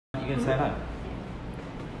going to say hello?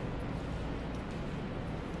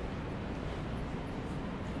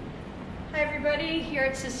 Hi everybody, here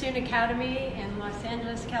at Sassoon Academy in Los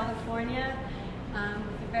Angeles, California, with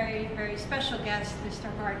a very, very special guest,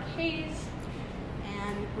 Mr. Mark Hayes.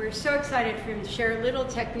 And we're so excited for him to share a little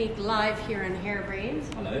technique live here on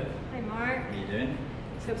Hairbrains. Hello. Hi Mark. How are you doing?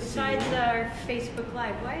 So besides our Facebook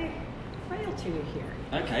Live, why else are you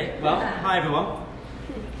here? Okay, well, hi everyone.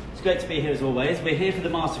 It's great to be here as always. We're here for the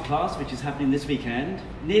masterclass, which is happening this weekend.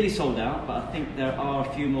 Nearly sold out, but I think there are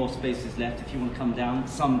a few more spaces left if you want to come down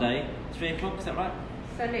Sunday, 3 o'clock, is that right?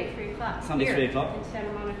 Sunday, 3 o'clock. Sunday, here 3 o'clock. in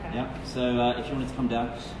Santa Monica. Yeah, so if you wanted to come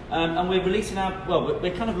down. And we're releasing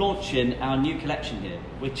we're kind of launching our new collection here,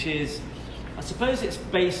 which is, I suppose it's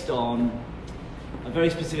based on a very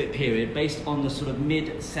specific period, based on the sort of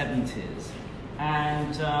mid-70s.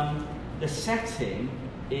 And the setting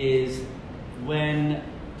is when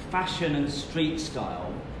fashion and street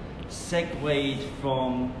style segued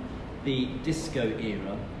from the disco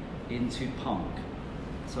era into punk.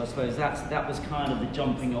 So I suppose that was kind of the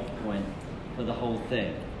jumping off point for the whole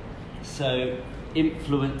thing. So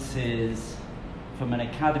influences from an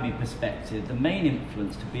Academy perspective, the main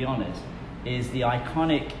influence, to be honest, is the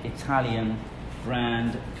iconic Italian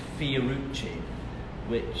brand Fiorucci,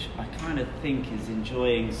 which I kind of think is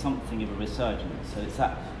enjoying something of a resurgence. So it's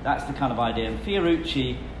that's the kind of idea. And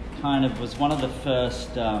Fiorucci kind of was one of the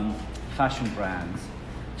first fashion brands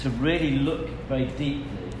to really look very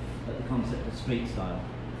deeply at the concept of street style.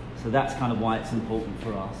 So that's kind of why it's important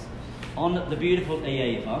for us. On the beautiful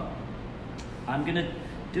Eva, I'm going to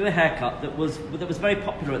do a haircut that was very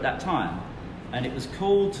popular at that time, and it was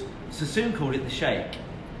called, Sassoon called it the shake.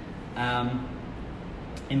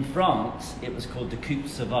 In France, it was called the coupe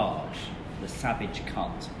sauvage, the savage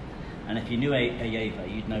cut. And if you knew Eva,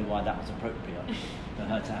 you'd know why that was appropriate for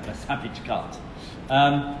her to have a savage cut.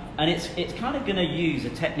 And it's kind of going to use a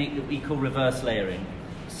technique that we call reverse layering.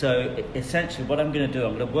 So essentially what I'm going to do,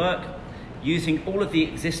 I'm going to work using all of the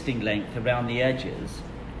existing length around the edges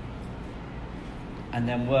and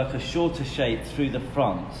then work a shorter shape through the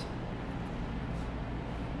front.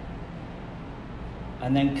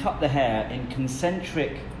 And then cut the hair in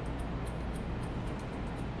concentric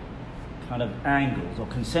kind of angles or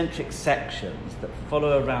concentric sections that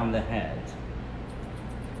follow around the head,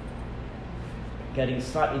 getting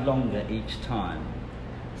slightly longer each time,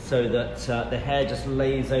 so that the hair just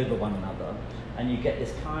lays over one another and you get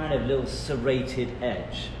this kind of little serrated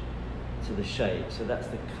edge to the shape. So that's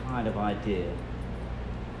the kind of idea.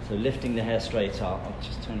 So lifting the hair straight up, I'll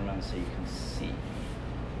just turn around so you can see.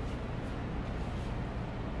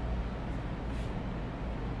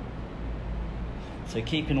 So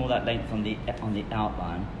keeping all that length on the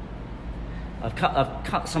outline. I've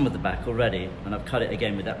cut some of the back already, and I've cut it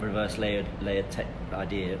again with that reverse layered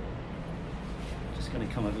idea. Just going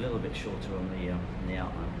to come a little bit shorter on the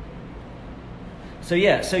outline. So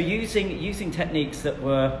yeah, so using techniques that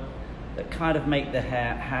kind of make the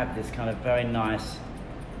hair have this kind of very nice,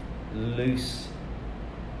 loose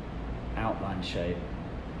outline shape,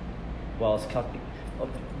 whilst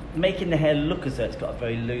making the hair look as though it's got a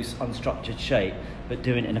very loose, unstructured shape, but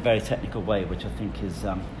doing it in a very technical way, which I think is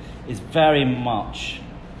very much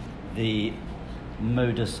the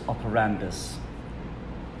modus operandus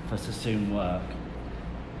for Sassoon work.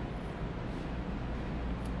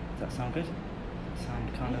 Does that sound good?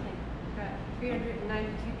 Sound kind of... We've got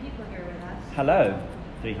 392 people here with us. Hello,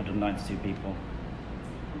 392 people.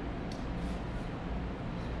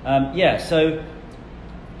 Yeah, so,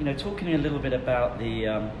 you know, talking a little bit about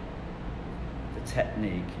the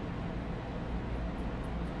technique,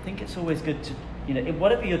 I think it's always good to, you know,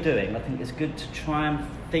 whatever you're doing, I think it's good to try and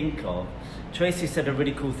think of. Tracy said a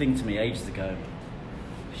really cool thing to me ages ago.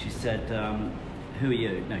 She said, who are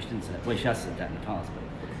you? No, she didn't say that. Well, she has said that in the past, but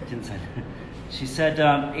she didn't say that. She said,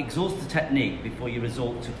 exhaust the technique before you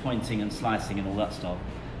resort to pointing and slicing and all that stuff,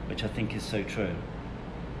 which I think is so true.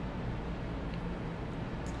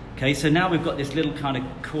 Okay, so now we've got this little kind of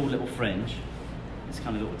cool little fringe, this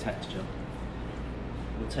kind of little texture.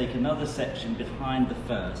 We'll take another section behind the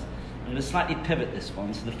first. I'm going to slightly pivot this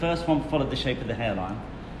one. So the first one followed the shape of the hairline.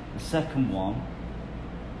 The second one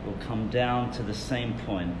will come down to the same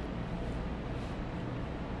point.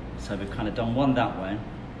 So we've kind of done one that way,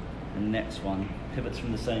 and the next one pivots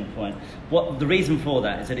from the same point. The reason for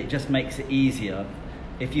that is that it just makes it easier.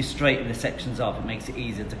 If you straighten the sections up, it makes it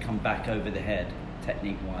easier to come back over the head,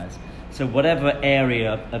 technique-wise. So whatever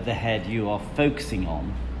area of the head you are focusing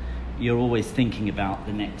on, you're always thinking about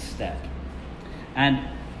the next step. And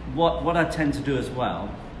what I tend to do as well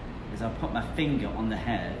is I put my finger on the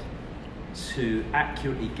head to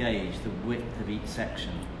accurately gauge the width of each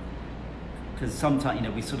section. because sometimes, you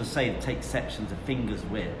know, we sort of say take sections of fingers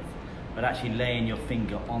width, but actually laying your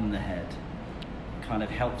finger on the head kind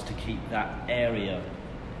of helps to keep that area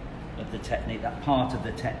of the technique, that part of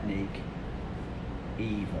the technique,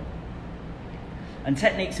 even. And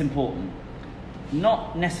technique's important,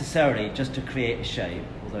 not necessarily just to create a shape,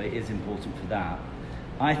 although it is important for that.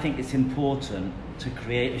 I think it's important to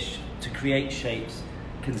create shapes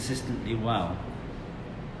consistently well.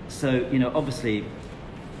 So, you know, obviously,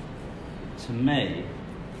 to me,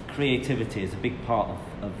 creativity is a big part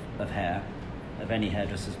of hair, of any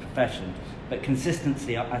hairdresser's profession. But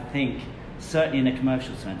consistency, I think, certainly in a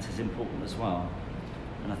commercial sense, is important as well.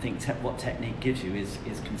 And I think what technique gives you is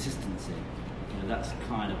consistency. You know, that's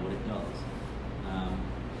kind of what it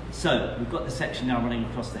does. So we've got the section now running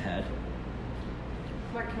across the head.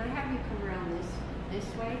 Mark, can I have you come around this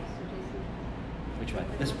way? So Jason, Which way?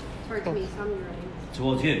 This towards me, so I'm right.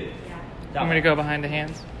 towards you. Yeah. That I'm way. going to go behind the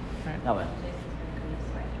hands. All right. That way. Jason's gonna come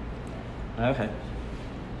this way. Okay.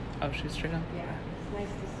 Oh, she's straight up. Yeah, it's nice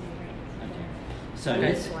to see you right Okay. there. So And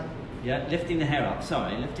let's- this one. yeah, lifting the hair up.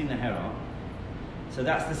 Sorry, lifting the hair up. So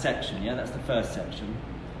that's the section. Yeah, that's the first section.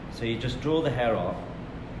 So you just draw the hair up,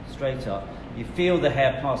 straight up. You feel the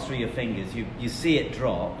hair pass through your fingers. You see it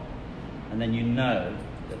drop, and then you know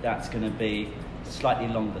that that's going to be slightly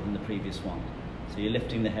longer than the previous one. So you're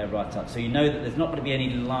lifting the hair right up. So you know that there's not going to be any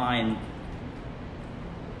line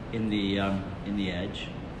in the edge,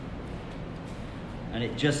 and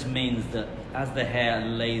it just means that as the hair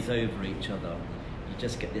lays over each other, you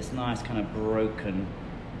just get this nice kind of broken,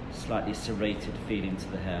 slightly serrated feeling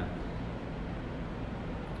to the hair.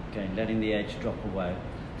 Again, letting the edge drop away.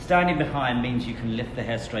 Standing behind means you can lift the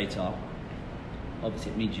hair straight up.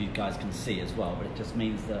 Obviously it means you guys can see as well, but it just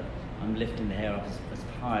means that I'm lifting the hair up as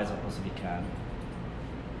high as I possibly can.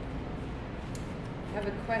 I have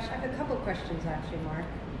a question. I have a couple of questions actually, Mark.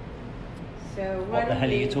 So What the hell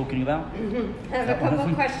are you talking about? I have a couple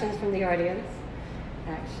of questions from the audience,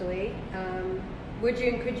 actually.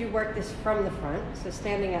 Could you work this from the front? So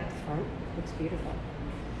standing at the front looks beautiful.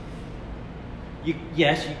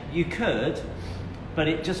 Yes, you could, but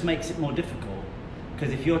it just makes it more difficult.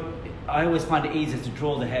 Because I always find it easier to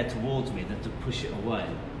draw the hair towards me than to push it away.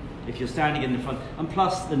 If you're standing in the front, and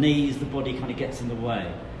plus the knees, the body kind of gets in the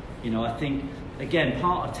way. You know, I think, again,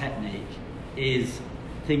 part of technique is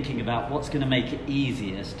thinking about what's going to make it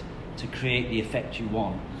easiest to create the effect you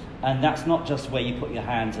want. And that's not just where you put your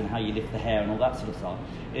hands and how you lift the hair and all that sort of stuff.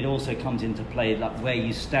 It also comes into play like where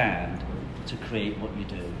you stand to create what you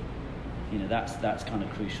do. You know, that's kind of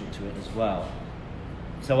crucial to it as well.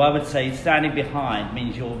 So I would say standing behind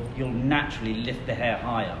means you'll naturally lift the hair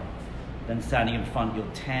higher than standing in front. You'll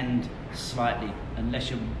tend slightly,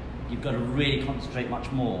 unless you've got to really concentrate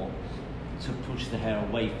much more to push the hair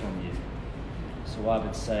away from you. So I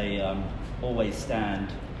would say always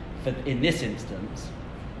stand, in this instance,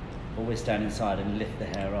 always stand inside and lift the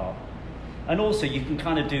hair up. And also you can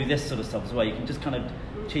kind of do this sort of stuff as well. You can just kind of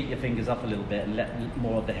cheat your fingers up a little bit and let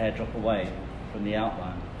more of the hair drop away from the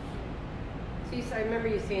outline. So I remember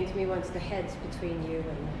you saying to me once the head's between you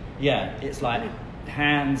and Yeah, it's like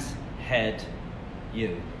hands, head,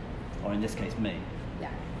 you. Or in this case, me. yeah.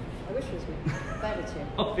 I wish it was me. Glad it's you.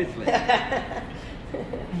 Obviously.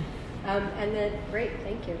 And then, great,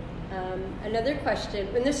 thank you. Another question,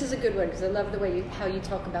 and this is a good one because I love the way how you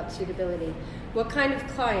talk about suitability. What kind of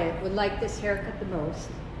client would like this haircut the most,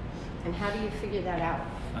 and how do you figure that out?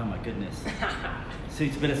 Oh my goodness.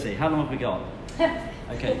 Suitability. How long have we got?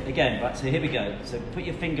 Okay, again, right, so here we go. So put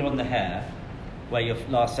your finger on the hair where your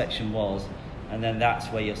last section was, and then that's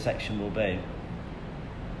where your section will be.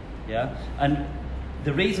 Yeah? And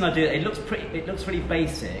the reason I do it, it looks really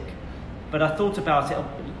basic, but I thought about it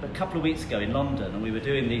a couple of weeks ago in London, and we were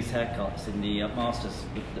doing these haircuts in the Masters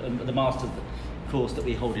course that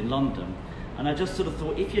we hold in London. And I just sort of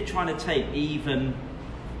thought, if you're trying to take even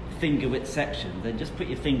finger width section, then just put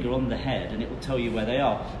your finger on the head and it will tell you where they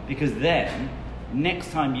are. Because then,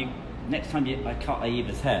 next time I cut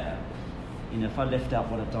Aiva's hair, you know, if I lift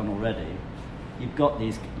out what I've done already, you've got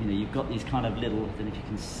these kind of little, I don't know if you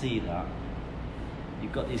can see that,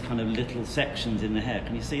 you've got these kind of little sections in the hair.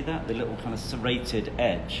 Can you see that? The little kind of serrated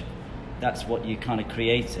edge. That's what you're kind of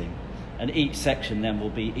creating. And each section then will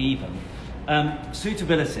be even.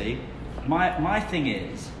 Suitability, my thing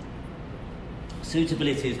is,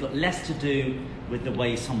 suitability has got less to do with the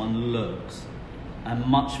way someone looks and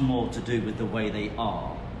much more to do with the way they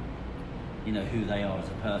are, you know, who they are as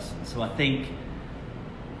a person. So I think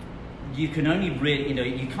you can only really, you know,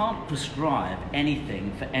 you can't prescribe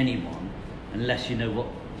anything for anyone unless you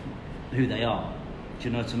know who they are. Do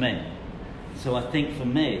you know what I mean? So I think for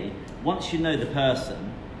me, once you know the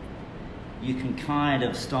person, you can kind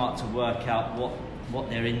of start to work out what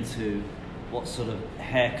they're into, what sort of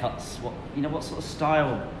haircuts, what sort of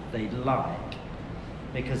style they like.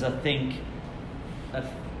 Because I think a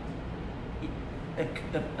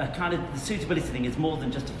kind of the suitability thing is more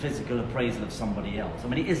than just a physical appraisal of somebody else. I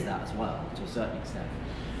mean, it is that as well, to a certain extent.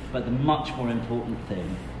 But the much more important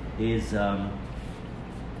thing is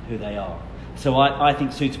who they are. So I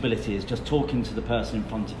think suitability is just talking to the person in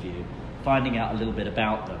front of you, finding out a little bit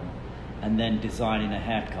about them, and then designing a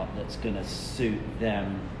haircut that's going to suit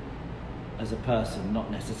them as a person,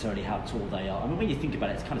 not necessarily how tall they are. I mean, when you think about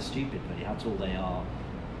it, it's kind of stupid, really, how tall they are.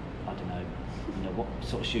 I don't know, what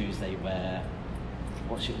sort of shoes they wear.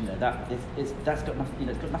 That's got nothing.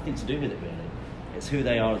 It's got nothing to do with it, really. It's who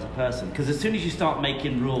they are as a person. Because as soon as you start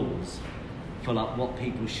making rules for like what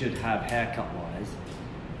people should have haircut-wise,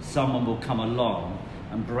 someone will come along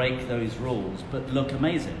and break those rules, but look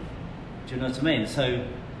amazing. Do you know what I mean? So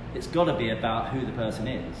it's got to be about who the person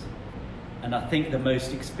is. And I think the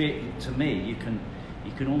most experience, to me, you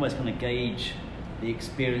can almost kind of gauge the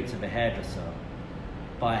experience of a hairdresser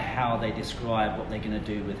by how they describe what they're going to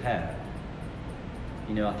do with hair.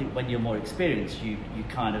 I think when you're more experienced, you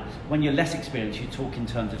kind of, when you're less experienced, you talk in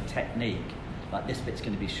terms of technique. Like this bit's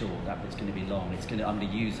going to be short, that bit's going to be long. I'm going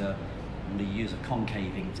to use a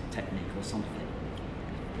concaving technique or something.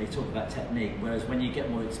 They talk about technique, whereas when you get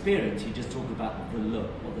more experience, you just talk about the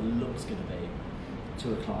look, what the look's going to be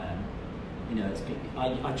to a client.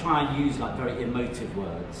 I try and use like very emotive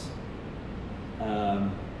words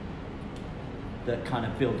that kind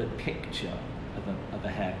of build a picture of a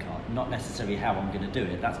haircut, not necessarily how I'm going to do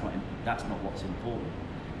it. That's not what's important.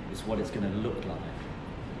 It's what it's going to look like.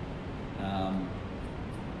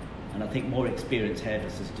 And I think more experienced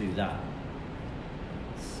hairdressers do that.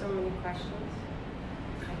 So many questions.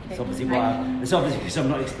 It's obviously because I'm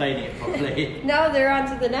not explaining it properly. No, they're on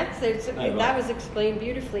to the next. Right. That was explained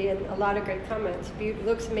beautifully, and a lot of great comments.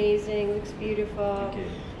 Looks amazing, looks beautiful. Thank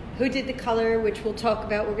you. Who did the color, which we'll talk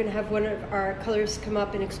about. We're going to have one of our colors come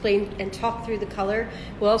up and explain and talk through the color.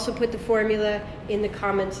 We'll also put the formula in the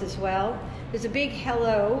comments as well. There's a big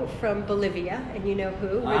hello from Bolivia, and you know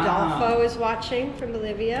who. Rodolfo is watching from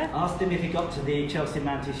Bolivia. Ask him if he got to the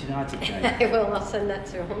Chelsea-Manchester United game. I will. I'll send that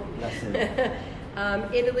to him. Bless him.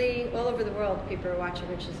 Italy, all over the world, people are watching,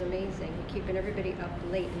 which is amazing. You're keeping everybody up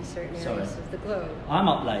late in certain areas of the globe. I'm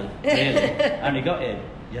up late, really. I only got in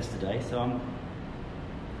yesterday, so I'm...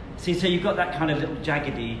 See, so you've got that kind of little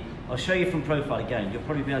jaggedy... I'll show you from profile again. You'll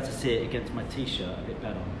probably be able to see it against my t-shirt a bit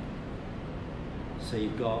better. So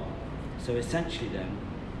you've got... So essentially then...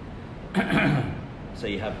 so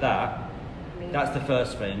you have that. That's the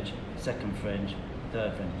first fringe, second fringe,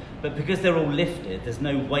 third fringe. But because they're all lifted, there's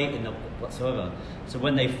no weight in them whatsoever. So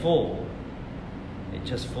when they fall, it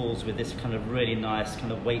just falls with this kind of really nice,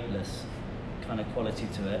 kind of weightless kind of quality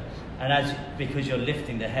to it. And because you're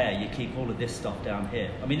lifting the hair, you keep all of this stuff down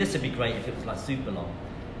here. I mean, this would be great if it was like super long,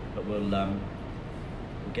 but we'll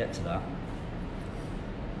get to that.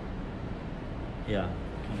 Yeah,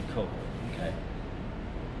 kind of cool. Okay.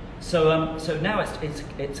 So now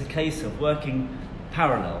it's a case of working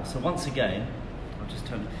parallel. So once again, I'll just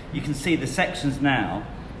turn. You can see the sections now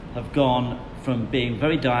have gone from being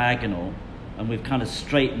very diagonal, and we've kind of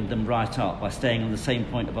straightened them right up by staying on the same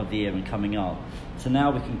point above the ear and coming up. So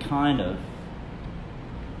now we can kind of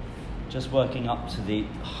just working up to the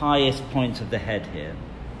highest point of the head here.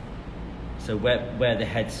 So where the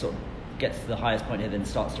head sort of gets to the highest point here, then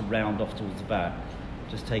starts to round off towards the back.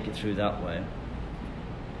 Just take it through that way.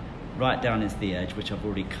 Right down into the edge, which I've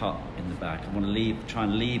already cut in the back. I want to try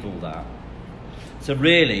and leave all that. So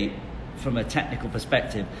really, from a technical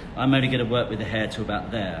perspective, I'm only going to work with the hair to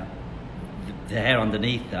about there. The hair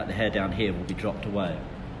underneath that, the hair down here, will be dropped away.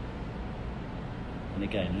 And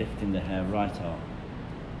again, lifting the hair right up.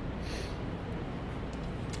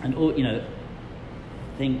 And all,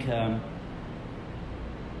 think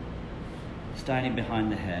standing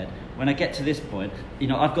behind the head. When I get to this point,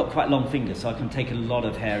 I've got quite long fingers, so I can take a lot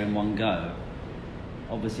of hair in one go.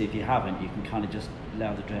 Obviously, if you haven't, you can kind of just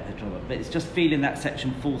allow the hair drop up. But it's just feeling that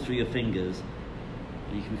section fall through your fingers.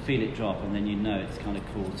 You can feel it drop, and then it's kind of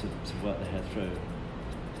cool to work the hair through.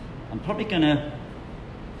 I'm probably gonna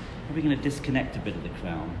disconnect a bit of the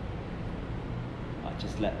crown. I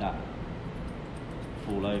just let that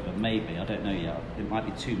fall over. Maybe, I don't know yet. It might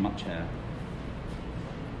be too much hair.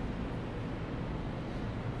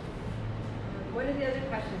 One of the other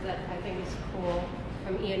questions that I think is cool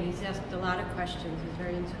from Ian, he's asked a lot of questions, he's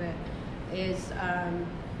very into it, is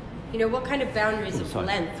what kind of boundaries of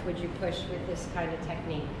length would you push with this kind of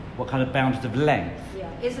technique? What kind of boundaries of length? Yeah,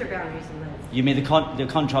 is there boundaries in length? You mean the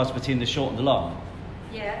contrast between the short and the long?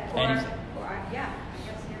 Yeah, yeah, I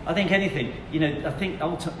guess, yeah. I think anything, I think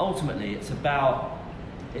ultimately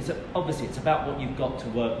obviously it's about what you've got to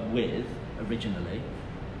work with originally.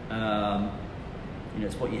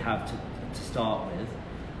 It's what you have to start with.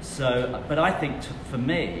 So, but I think for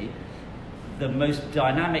me, the most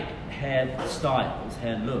dynamic hair styles,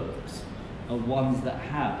 hair looks, are ones that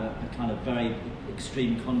have a kind of very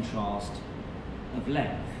extreme contrast of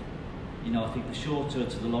length. I think the shorter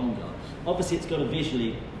to the longer. Obviously, it's got to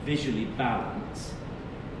visually balance.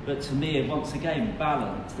 But to me, once again,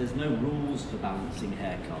 balance. There's no rules for balancing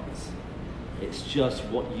haircuts. It's just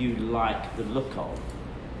what you like the look of.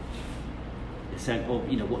 It's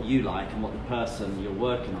what you like and what the person you're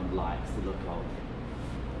working on likes the look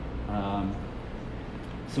of.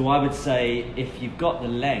 So I would say if you've got the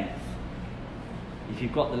length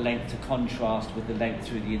to contrast with the length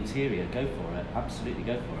through the interior, go for it. Absolutely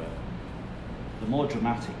go for it. The more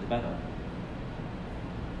dramatic, the better.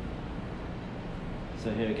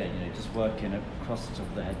 So here again, just working across the top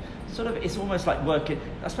of the head. It's almost like working,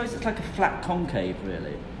 I suppose it's like a flat concave,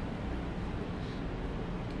 really.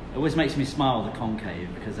 It always makes me smile, the concave,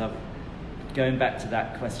 because going back to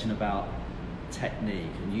that question about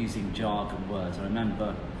technique and using jargon words, I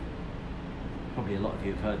remember, probably a lot of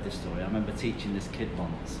you have heard this story, I remember teaching this kid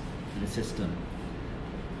once, an assistant,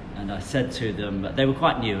 and I said to them, they were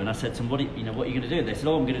quite new, and I said to them, what are you going to do? They said,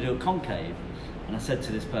 I'm going to do a concave. And I said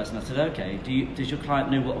to this person, I said, okay, does your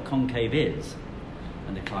client know what a concave is?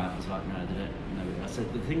 And the client was like, no, they don't know. I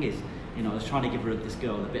said, the thing is, I was trying to give this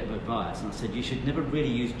girl a bit of advice, and I said, you should never really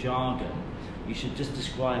use jargon. You should just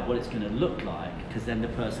describe what it's going to look like, because then the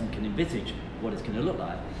person can envisage what it's going to look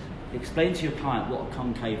like. Explain to your client what a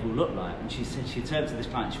concave will look like. And she said, she turned to this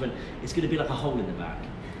client and she went, it's going to be like a hole in the back.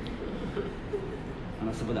 And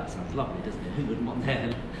I said, well, that sounds lovely, doesn't it? Who wouldn't want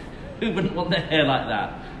their hair like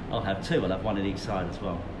that? I'll have two. I'll have one on each side as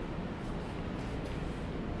well.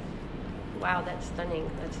 Wow, that's stunning.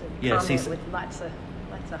 That's a Yeah, comment with lots of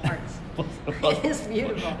hearts. It is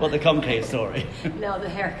beautiful. What, the concave story? No, the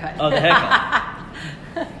haircut. Oh, the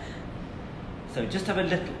haircut. So just have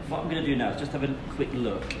what I'm going to do now is just have a quick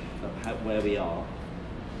look at where we are.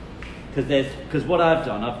 Because what I've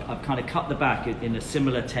done, I've kind of cut the back in a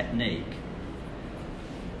similar technique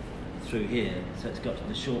through here. So it's got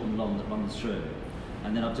the short and long that runs through.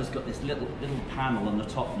 And then I've just got this little panel on the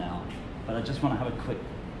top now. But I just want to have a quick,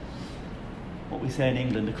 what we say in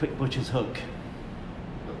England, a quick butcher's hook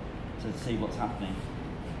to see what's happening.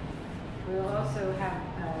 We'll also have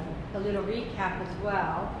a little recap as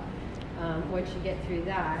well. Once you get through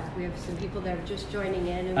that, we have some people that are just joining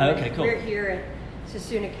in. And okay, cool. We're here at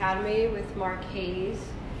Sassoon Academy with Mark Hayes,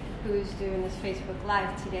 who's doing this Facebook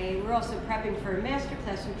Live today. We're also prepping for a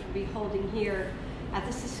masterclass, which we'll be holding here at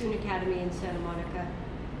the Sassoon Academy in Santa Monica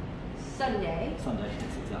Sunday. Sunday,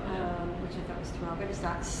 yes, exactly. Which I thought was tomorrow, but it's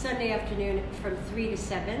not. Sunday afternoon from 3 to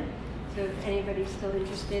 7. So if anybody's still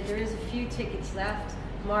interested, there is a few tickets left.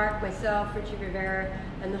 Mark, myself, Richie Rivera,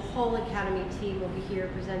 and the whole Academy team will be here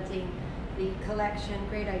presenting the collection.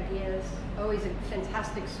 Great ideas, always a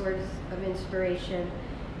fantastic source of inspiration,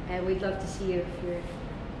 and we'd love to see you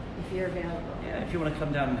if you're available. Yeah, if you want to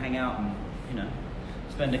come down and hang out and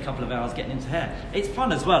spend a couple of hours getting into hair, it's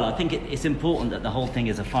fun as well. I think it's important that the whole thing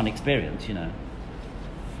is a fun experience.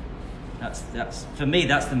 That's for me.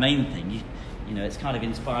 That's the main thing. It's kind of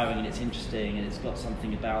inspiring and it's interesting and it's got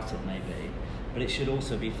something about it maybe, but it should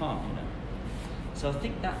also be fun. So I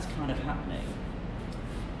think that's kind of happening.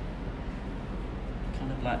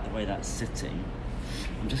 Kind of like the way that's sitting.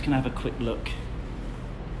 I'm just going to have a quick look.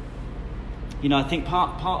 I think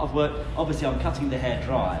part of work, obviously I'm cutting the hair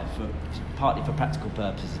dry partly for practical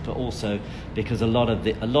purposes, but also because a lot of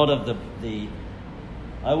the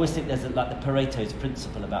I always think there's like the Pareto's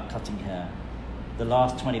principle about cutting hair. The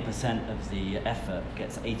last 20% of the effort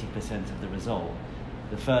gets 80% of the result.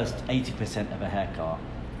 The first 80% of a haircut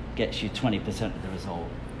gets you 20% of the result,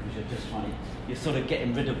 because you're sort of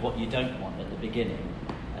getting rid of what you don't want at the beginning,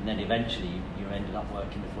 and then eventually you ended up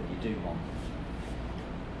working with what you do want.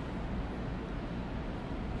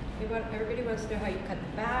 Everybody wants to know how you cut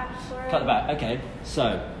the back for it. Cut the back, okay.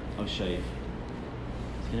 So, I'll show you.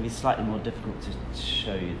 It's going to be slightly more difficult to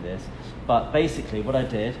show you this. But basically what I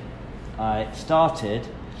did, I started,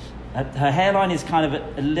 her hairline is kind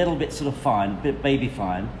of a little bit sort of fine, a bit baby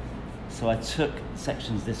fine. So I took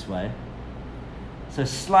sections this way. So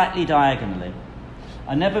slightly diagonally.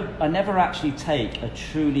 I never actually take a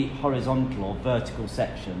truly horizontal or vertical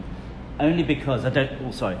section, only because I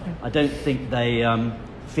don't think they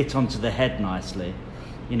fit onto the head nicely.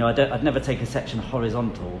 I'd never take a section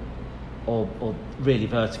horizontal or really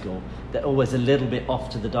vertical. They're always a little bit off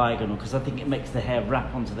to the diagonal, because I think it makes the hair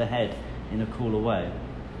wrap onto the head in a cooler way.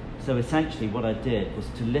 So essentially what I did was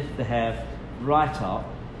to lift the hair right up.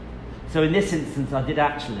 So in this instance, I did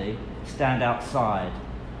actually stand outside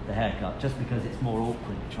the haircut, just because it's more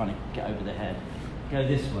awkward trying to get over the head. Go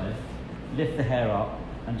this way, lift the hair up,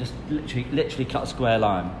 and just literally cut a square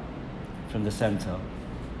line from the center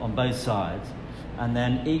on both sides. And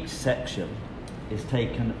then each section is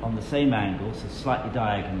taken on the same angle, so slightly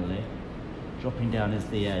diagonally, dropping down as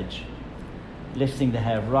the edge, lifting the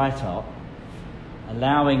hair right up,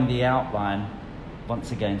 allowing the outline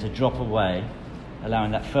once again to drop away,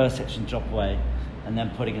 allowing that first section to drop away, and then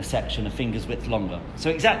putting a section a finger's width longer. So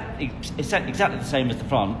exactly the same as the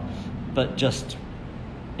front, but just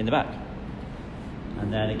in the back.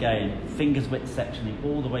 And then again, fingers width sectioning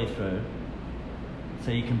all the way through,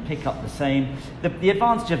 so you can pick up the same. The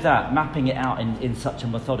advantage of that, mapping it out in such a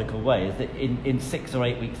methodical way, is that in 6 or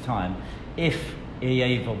 8 weeks' time, if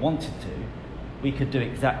Eva wanted to, we could do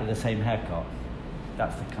exactly the same haircut.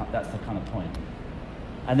 That's the kind of point.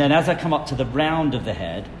 And then as I come up to the round of the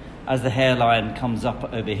head, as the hairline comes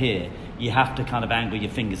up over here, you have to kind of angle your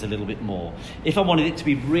fingers a little bit more. If I wanted it to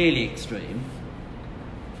be really extreme,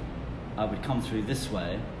 I would come through this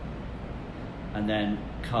way and then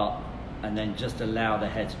cut, and then just allow the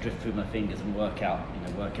hair to drift through my fingers and work out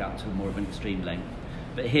to more of an extreme length.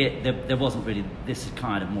 But here, there wasn't really, this is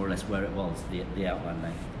kind of more or less where it was, the outline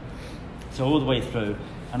length. So all the way through,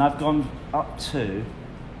 and I've gone up to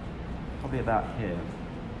probably about here.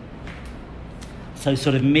 So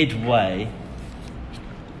sort of midway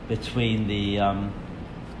between the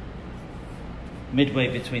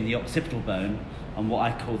occipital bone and what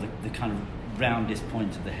I call the kind of roundest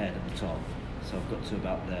point of the head at the top. So I've got to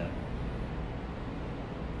about there.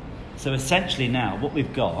 So essentially now what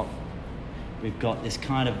we've got this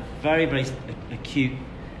kind of very, very acute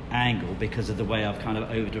angle because of the way I've kind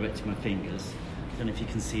of over-directed my fingers. I don't know if you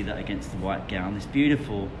can see that against the white gown. This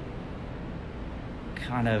beautiful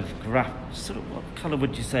kind of sort of, what colour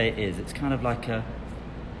would you say it is? It's kind of like a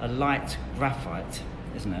light graphite,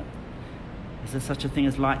 isn't it? Is there such a thing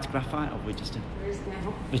as light graphite, or we just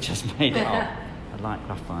made it up? A light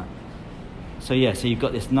graphite. So yeah, so you've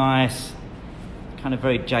got this nice kind of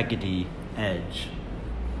very jaggedy edge,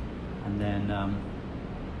 and then you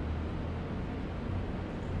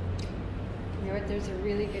know what? There's a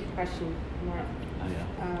really good question, Mark. oh yeah.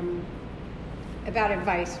 About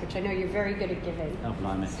advice, which I know you're very good at giving. Oh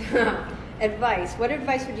blimey. Advice. What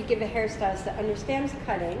advice would you give a hairstylist that understands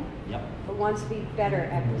cutting, Yep. but wants to be better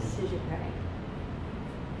at precision cutting?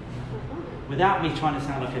 Without me trying to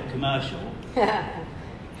sound like a commercial,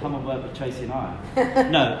 come and work with Tracy and I.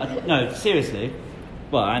 No, seriously.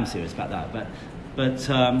 Well, I'm serious about that. But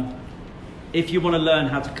if you want to learn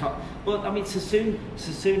how to cut, well, I mean,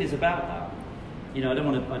 Sassoon is about that. You know, I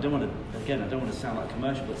don't want to sound like a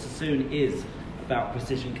commercial, but Sassoon is about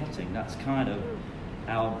precision cutting. That's kind of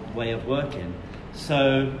our way of working.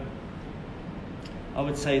 So I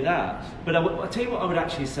would say that. But I'll tell you what I would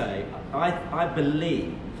actually say. I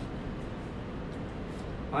believe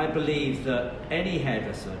that any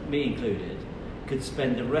hairdresser, me included, could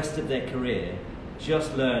spend the rest of their career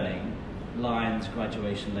just learning lines,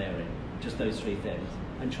 graduation, layering, just those 3 things,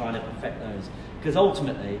 and trying to perfect those. Because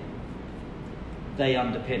ultimately, they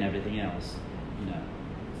underpin everything else, you know.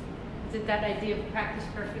 Is it that idea of practice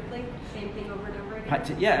perfectly? Same thing over and over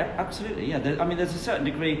again? Yeah, absolutely, yeah. I mean, there's a certain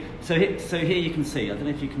degree. So here you can see, I don't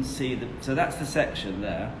know if you can see, so that's the section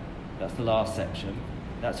there. That's the last section.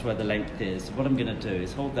 That's where the length is. What I'm going to do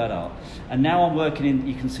is hold that up. And now I'm working in,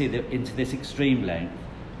 you can see, into this extreme length.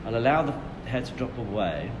 I'll allow the hair to drop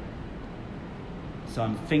away. So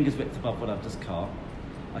I'm fingers width above what I've just cut.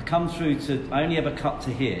 I come through to, I only ever cut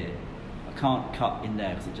to here. I can't cut in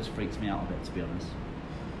there because it just freaks me out a bit, to be honest.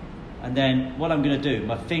 And then what I'm going to do,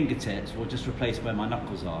 my fingertips will just replace where my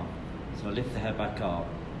knuckles are. So I lift the hair back up,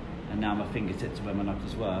 and now my fingertips are where my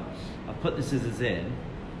knuckles were. I put the scissors in,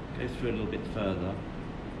 go through a little bit further,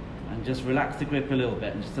 and just relax the grip a little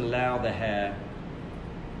bit, and just allow the hair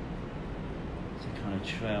to kind of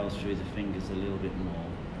trail through the fingers a little bit more.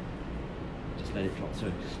 Just let it drop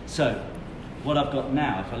through. So what I've got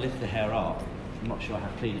now, if I lift the hair up, I'm not sure how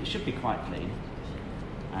clean, it should be quite clean,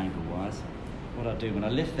 angle-wise. What I do when I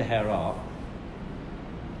lift the hair up,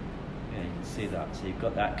 yeah, you can see that. So you've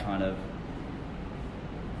got that kind of,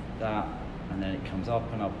 that, and then it comes up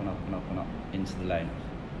and up and up and up and up into the length.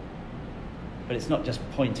 But it's not just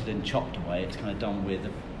pointed and chopped away, it's kind of done with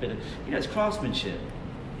a bit of, you know, it's craftsmanship.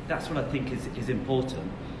 That's what I think is important.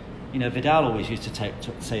 You know, Vidal always used to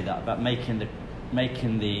say that about making the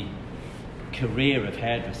career of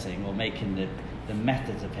hairdressing, or making the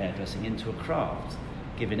methods of hairdressing into a craft,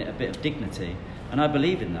 giving it a bit of dignity. And I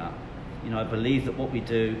believe in that. I believe that what we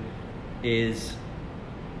do is,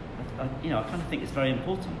 I kind of think it's very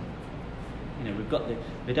important. We've got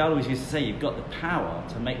Vidal always used to say, you've got the power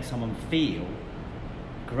to make someone feel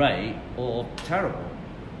great or terrible.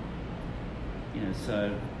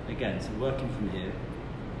 So again, so working from here,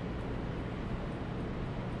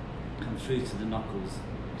 come through to the knuckles,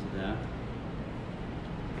 to there.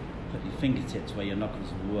 Put your fingertips where your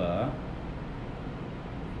knuckles were.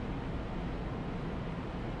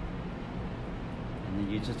 And then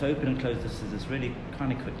you just open and close the scissors really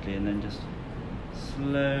kind of quickly, and then just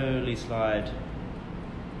slowly slide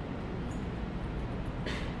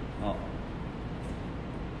up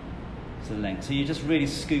to the length. So you're just really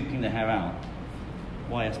scooping the hair out.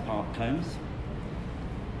 YS Park combs.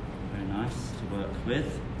 Very nice to work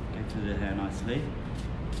with. Go through the hair nicely.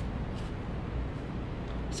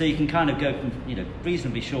 So you can kind of go from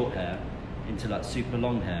reasonably short hair into like super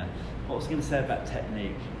long hair. What was I going to say about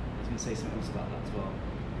technique? I was going to say something else about that as well.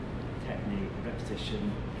 Technique,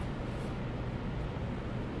 repetition.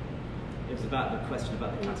 It was about the question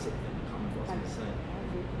about the classic thing. I can't remember what I was going to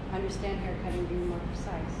say. Understand haircutting being more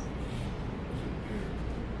precise.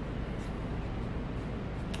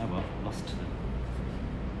 Oh well, lost to them.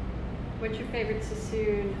 What's your favorite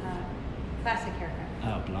Sassoon classic haircut?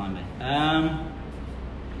 Oh, blimey.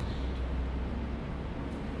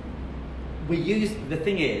 The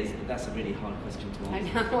thing is, that's a really hard question to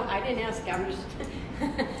answer. I know, I didn't ask, I'm just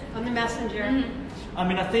I'm the messenger. Mm-hmm. I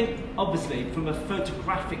mean, I think, obviously, from a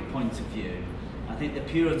photographic point of view, I think the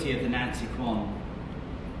purity of the Nancy Kwan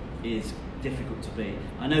is difficult to beat.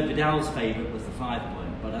 I know Vidal's favourite was the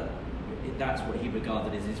 5-point, but that's what he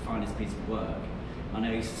regarded as his finest piece of work. I know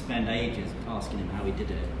he used to spend ages asking him how he did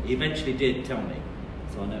it. He eventually did tell me,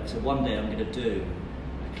 so I know. So one day I'm going to do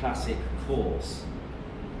a classic course.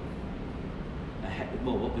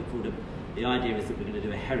 What we call the idea is that we're going to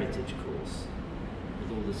do a heritage course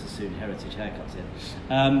with all the Sassoon heritage haircuts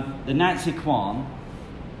in. The Nancy Kwan,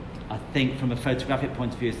 I think from a photographic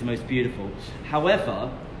point of view, is the most beautiful.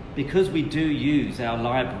 However, because we do use our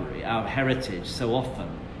library, our heritage so often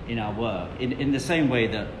in our work, in the same way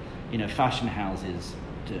that fashion houses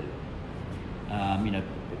do.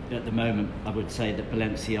 At the moment, I would say that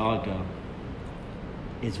Balenciaga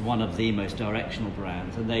is one of the most directional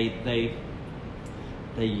brands, and they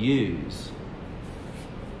use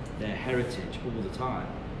their heritage all the time.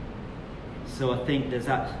 So I think there's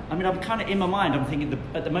that. I mean, I'm kind of in my mind, I'm thinking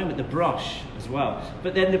at the moment the brush as well,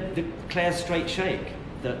 but then the Claire straight shake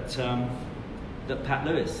that Pat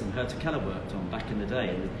Lewis and Herta Keller worked on back in the day,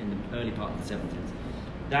 in the early part of the 70s.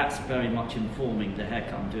 That's very much informing the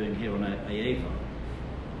haircut I'm doing here on Ava.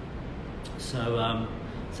 So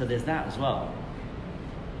there's that as well.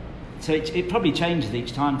 So it probably changes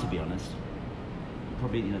each time, to be honest.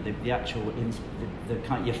 Probably, the actual the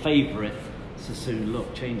kind of your favourite Sassoon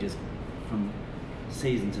look changes from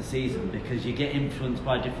season to season because you get influenced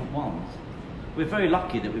by different ones. We're very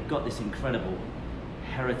lucky that we've got this incredible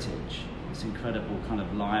heritage, this incredible kind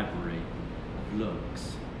of library of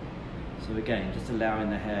looks. So again, just allowing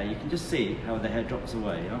the hair, you can just see how the hair drops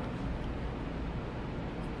away, yeah?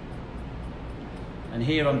 And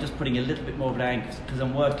here I'm just putting a little bit more of an angle because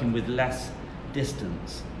I'm working with less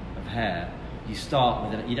distance of hair. You start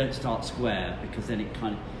with it, you don't start square because then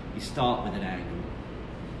you start with an angle.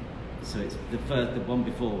 So it's the one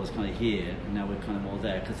before was kind of here, and now we're kind of more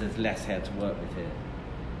there because there's less hair to work with here,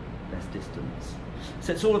 less distance.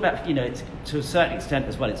 So it's all about, it's, to a certain extent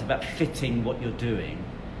as well, it's about fitting what you're doing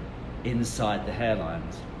inside the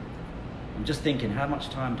hairlines. I'm just thinking, how much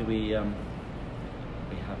time do we have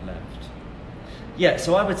left? Yeah,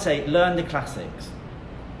 so I would say learn the classics.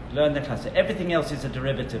 Learn the classics. Everything else is a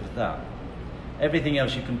derivative of that. Everything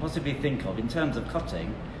else you can possibly think of in terms of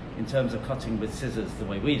cutting with scissors the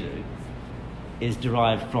way we do, is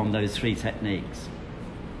derived from those 3 techniques.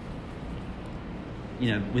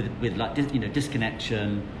 With like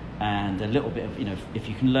disconnection and a little bit of, if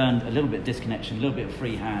you can learn a little bit of disconnection, a little bit of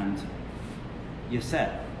freehand, you're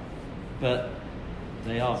set. But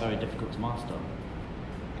they are very difficult to master.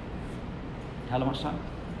 How much time?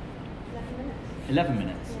 11 minutes. 11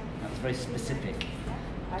 minutes. Yeah. That's very specific. Yeah.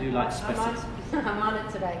 I do like specificity. I'm on it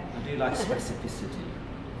today. I do like specificity.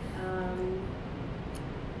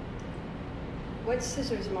 What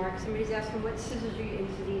scissors, Mark? Somebody's asking what scissors are you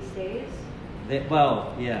into these days?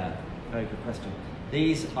 Well, yeah, very good question.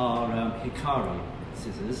 These are Hikari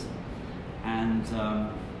scissors, and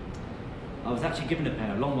I was actually given a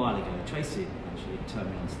pair a long while ago. Tracy actually turned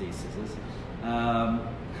me on to these scissors.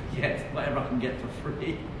 Yes, whatever I can get for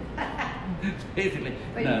free. Basically,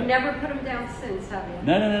 But no. you've never put them down since, have you?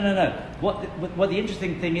 No. What the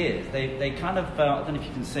interesting thing is, they kind of, I don't know if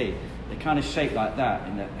you can see, they kind of shape like that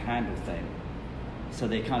in the handle thing. So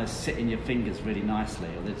they kind of sit in your fingers really nicely,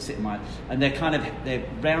 or they sit in my, and they're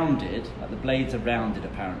rounded, like the blades are rounded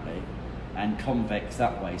apparently, and convex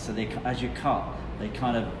that way. So as you cut, they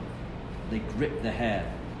grip the hair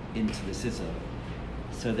into the scissor.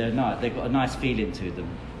 So they're nice. They've got a nice feeling to them.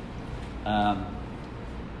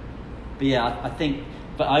 But yeah, I think.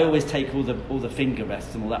 But I always take all the finger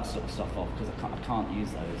rests and all that sort of stuff off because I can't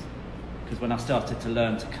use those. Because when I started to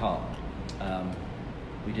learn to cut,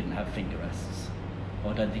 we didn't have finger rests.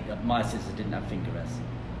 Or I don't think my scissors didn't have finger rests.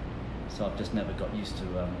 So I've just never got used to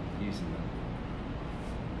using them.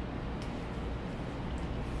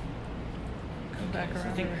 Come back So I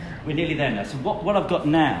around think over here. we're nearly there now. So what I've got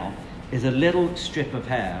now is a little strip of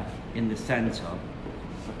hair in the centre.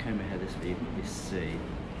 If I comb my hair this way, you can probably see.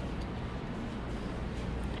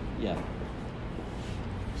 Yeah.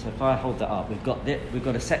 So if I hold that up, we've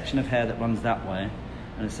got a section of hair that runs that way,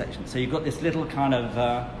 and a section. So you've got this little kind of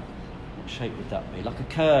what shape would that be? Like a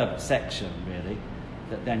curved section, really,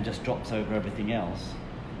 that then just drops over everything else.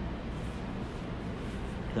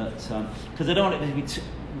 That because I don't want it to be.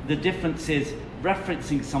 The difference is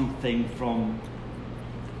referencing something from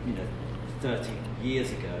 30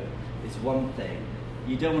 years ago is one thing.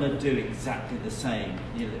 You don't want to do exactly the same.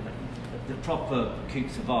 The proper coupe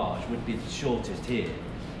sauvage would be the shortest here,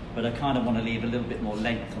 but I kind of want to leave a little bit more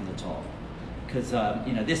length on the top because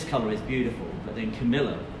this colour is beautiful. But then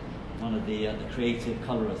Camilla, one of the creative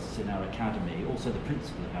colourists in our academy, also the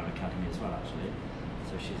principal of our academy as well, actually.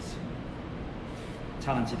 So she's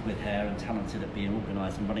talented with hair and talented at being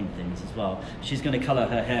organised and running things as well. She's going to colour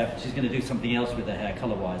her hair. She's going to do something else with her hair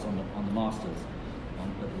colour-wise on the masters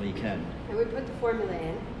at the weekend. And we put the formula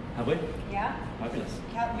in. Have we? Yeah. Fabulous.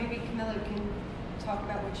 Maybe Camilla can talk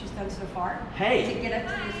about what she's done so far. Hey. To get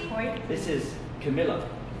up to this point. This is Camilla.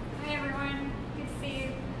 Hi everyone, good to see you.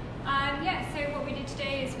 So what we did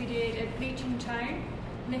today is we did a bleaching tone,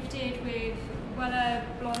 lifted with Wella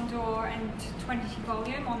Blonde Or and 20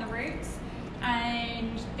 volume on the roots,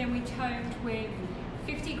 and then we toned with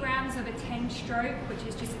 50 grams of a 10 stroke, which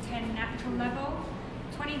is just a 10 natural level,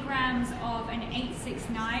 20 grams of an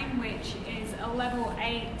 869, which is a level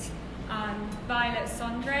 8 violet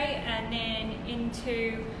cendre, and then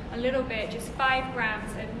into a little bit, just 5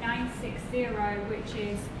 grams of 960, which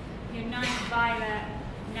is your nice violet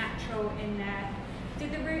natural in there.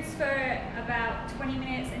 Did the roots for about 20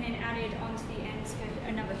 minutes and then added onto the ends for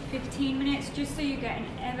another 15 minutes, just so you get an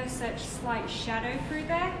ever such slight shadow through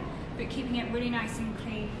there, but keeping it really nice and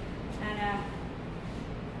clean, and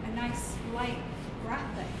a nice light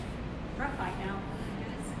graphite now, I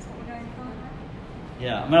guess is what we're going for.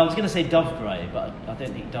 Yeah, I mean, I was going to say dove grey, but I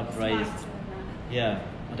don't think dove grey is. Yeah,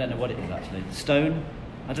 I don't know what it is actually. Stone?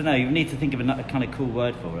 I don't know. You need to think of a kind of cool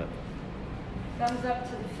word for it. Thumbs up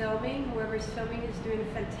to the filming. Whoever's filming is doing a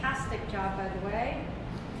fantastic job, by the way.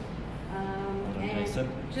 And Jason.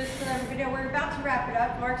 just so everybody know, we're about to wrap it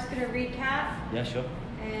up. Mark's going to recap, Yeah, sure.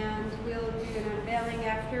 and we'll do an unveiling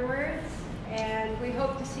afterwards. And we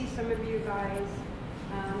hope to see some of you guys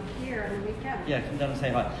here on the weekend. Yeah, come down and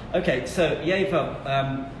say hi. Okay, so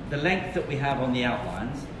Yeva, the length that we have on the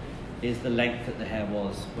outlines is the length that the hair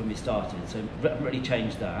was when we started. So really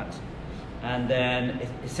changed that. And then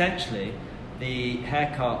essentially the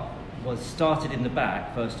haircut was started in the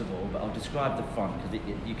back first of all, but I'll describe the front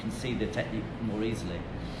because you can see the technique more easily.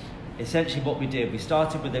 Essentially what we did, we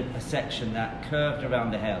started with a section that curved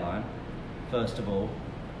around the hairline, first of all,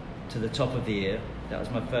 to the top of the ear. That was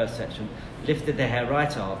my first section. Lifted the hair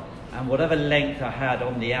right up, and whatever length I had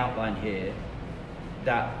on the outline here,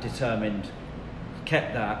 that determined,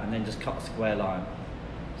 kept that, and then just cut a square line.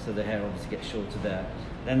 So the hair obviously gets shorter there.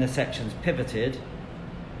 Then the sections pivoted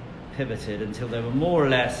until they were more or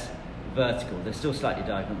less vertical. They're still slightly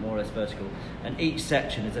diagonal, more or less vertical. And each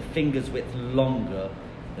section is a finger's width longer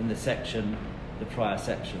than the prior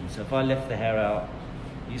section. So if I lift the hair out,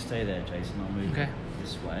 you stay there, Jason, I'll move Okay.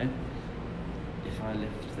 this way. If I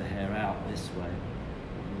lift the hair out this way,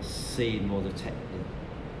 you'll see more the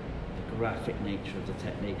graphic nature of the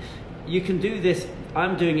technique. You can do this,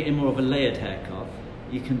 I'm doing it in more of a layered haircut.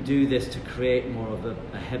 You can do this to create more of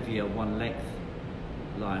a heavier one length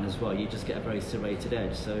line as well. You just get a very serrated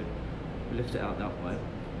edge. So we lift it out that way,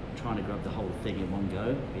 trying to grab the whole thing in one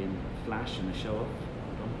go, being flash and a show off.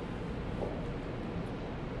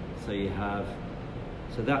 So you have,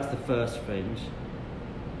 so that's the first fringe,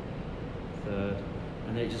 third,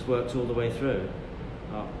 and then it just works all the way through,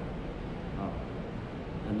 up, up.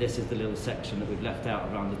 And this is the little section that we've left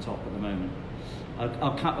out around the top at the moment.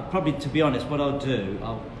 I'll probably, to be honest, what I'll do,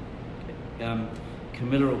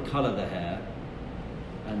 Camilla will colour the hair,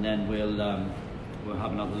 and then we'll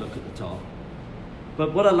have another look at the top.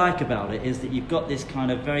 But what I like about it is that you've got this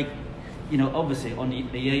kind of very, you know, obviously on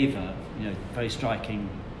the Eva, you know, very striking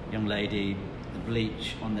young lady, the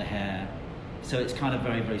bleach on the hair, so it's kind of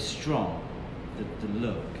very, very strong, the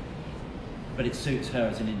look, but it suits her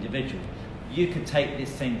as an individual. You could take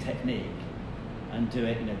this same technique and do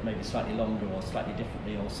it, you know, maybe slightly longer or slightly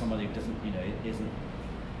differently, or somebody who doesn't, you know, isn't,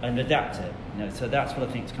 and adapt it, you know. So that's what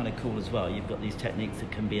I think is kind of cool as well. You've got these techniques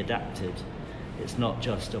that can be adapted. It's not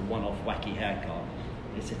just a one-off wacky haircut.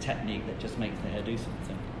 It's a technique that just makes the hair do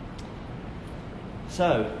something.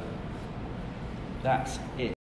 So that's it.